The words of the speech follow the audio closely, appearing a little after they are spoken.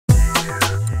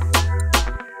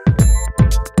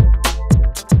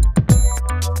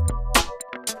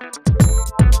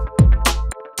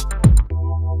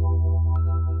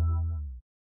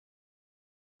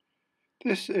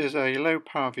This is a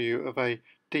low-power view of a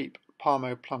deep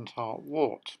palmoplantar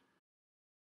wart.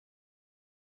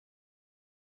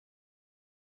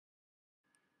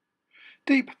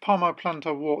 Deep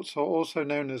palmoplantar warts are also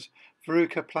known as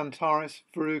verruca plantaris,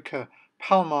 verruca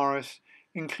palmaris,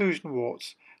 inclusion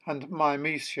warts, and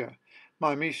Myrmecia.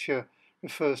 Myrmecia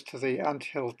refers to the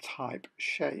anthill type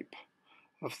shape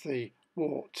of the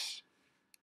warts.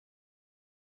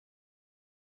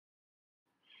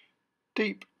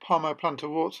 Deep palmoplantar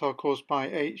warts are caused by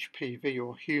HPV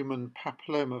or human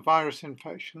papillomavirus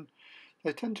infection.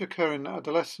 They tend to occur in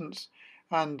adolescence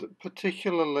and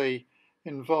particularly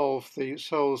involve the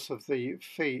soles of the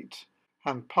feet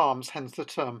and palms, hence the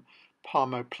term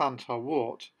palmoplantar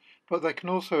wart, but they can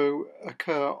also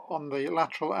occur on the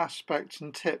lateral aspects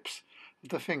and tips of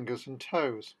the fingers and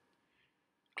toes.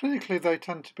 Clinically, they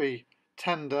tend to be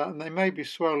tender and they may be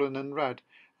swollen and red,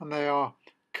 and they are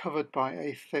covered by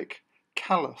a thick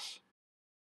callus.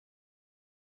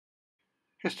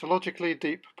 Histologically,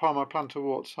 deep palmoplantar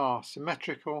warts are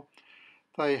symmetrical.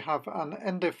 They have an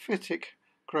endophytic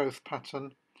growth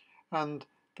pattern, and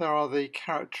there are the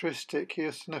characteristic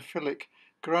eosinophilic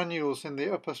granules in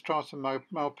the upper stratum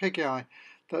malpighi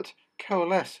that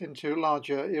coalesce into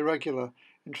larger irregular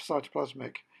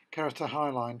intracytoplasmic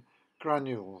keratohyaline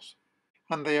granules,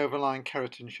 and the overlying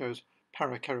keratin shows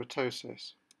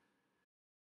parakeratosis.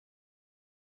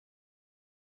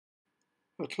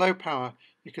 At low power,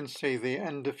 you can see the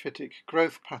endophytic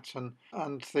growth pattern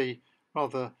and the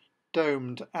rather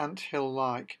domed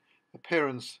anthill-like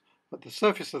appearance at the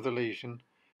surface of the lesion,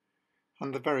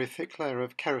 and the very thick layer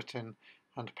of keratin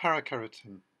and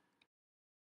parakeratin.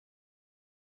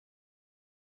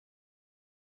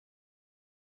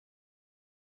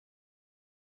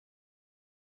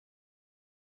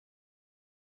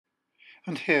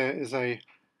 And here is a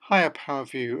higher power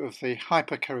view of the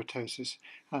hyperkeratosis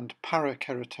and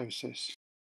parakeratosis.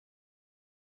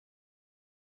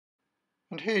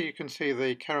 And here you can see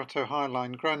the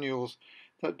keratohyaline granules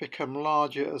that become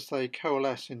larger as they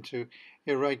coalesce into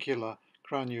irregular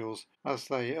granules as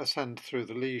they ascend through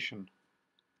the lesion.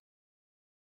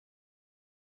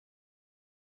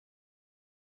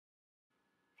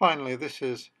 Finally, this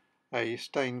is a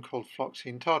stain called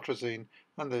floxine tartrazine,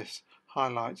 and this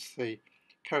highlights the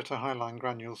keratohyaline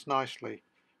granules nicely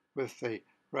with the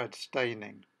red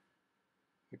staining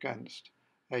against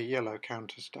a yellow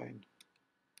counterstain.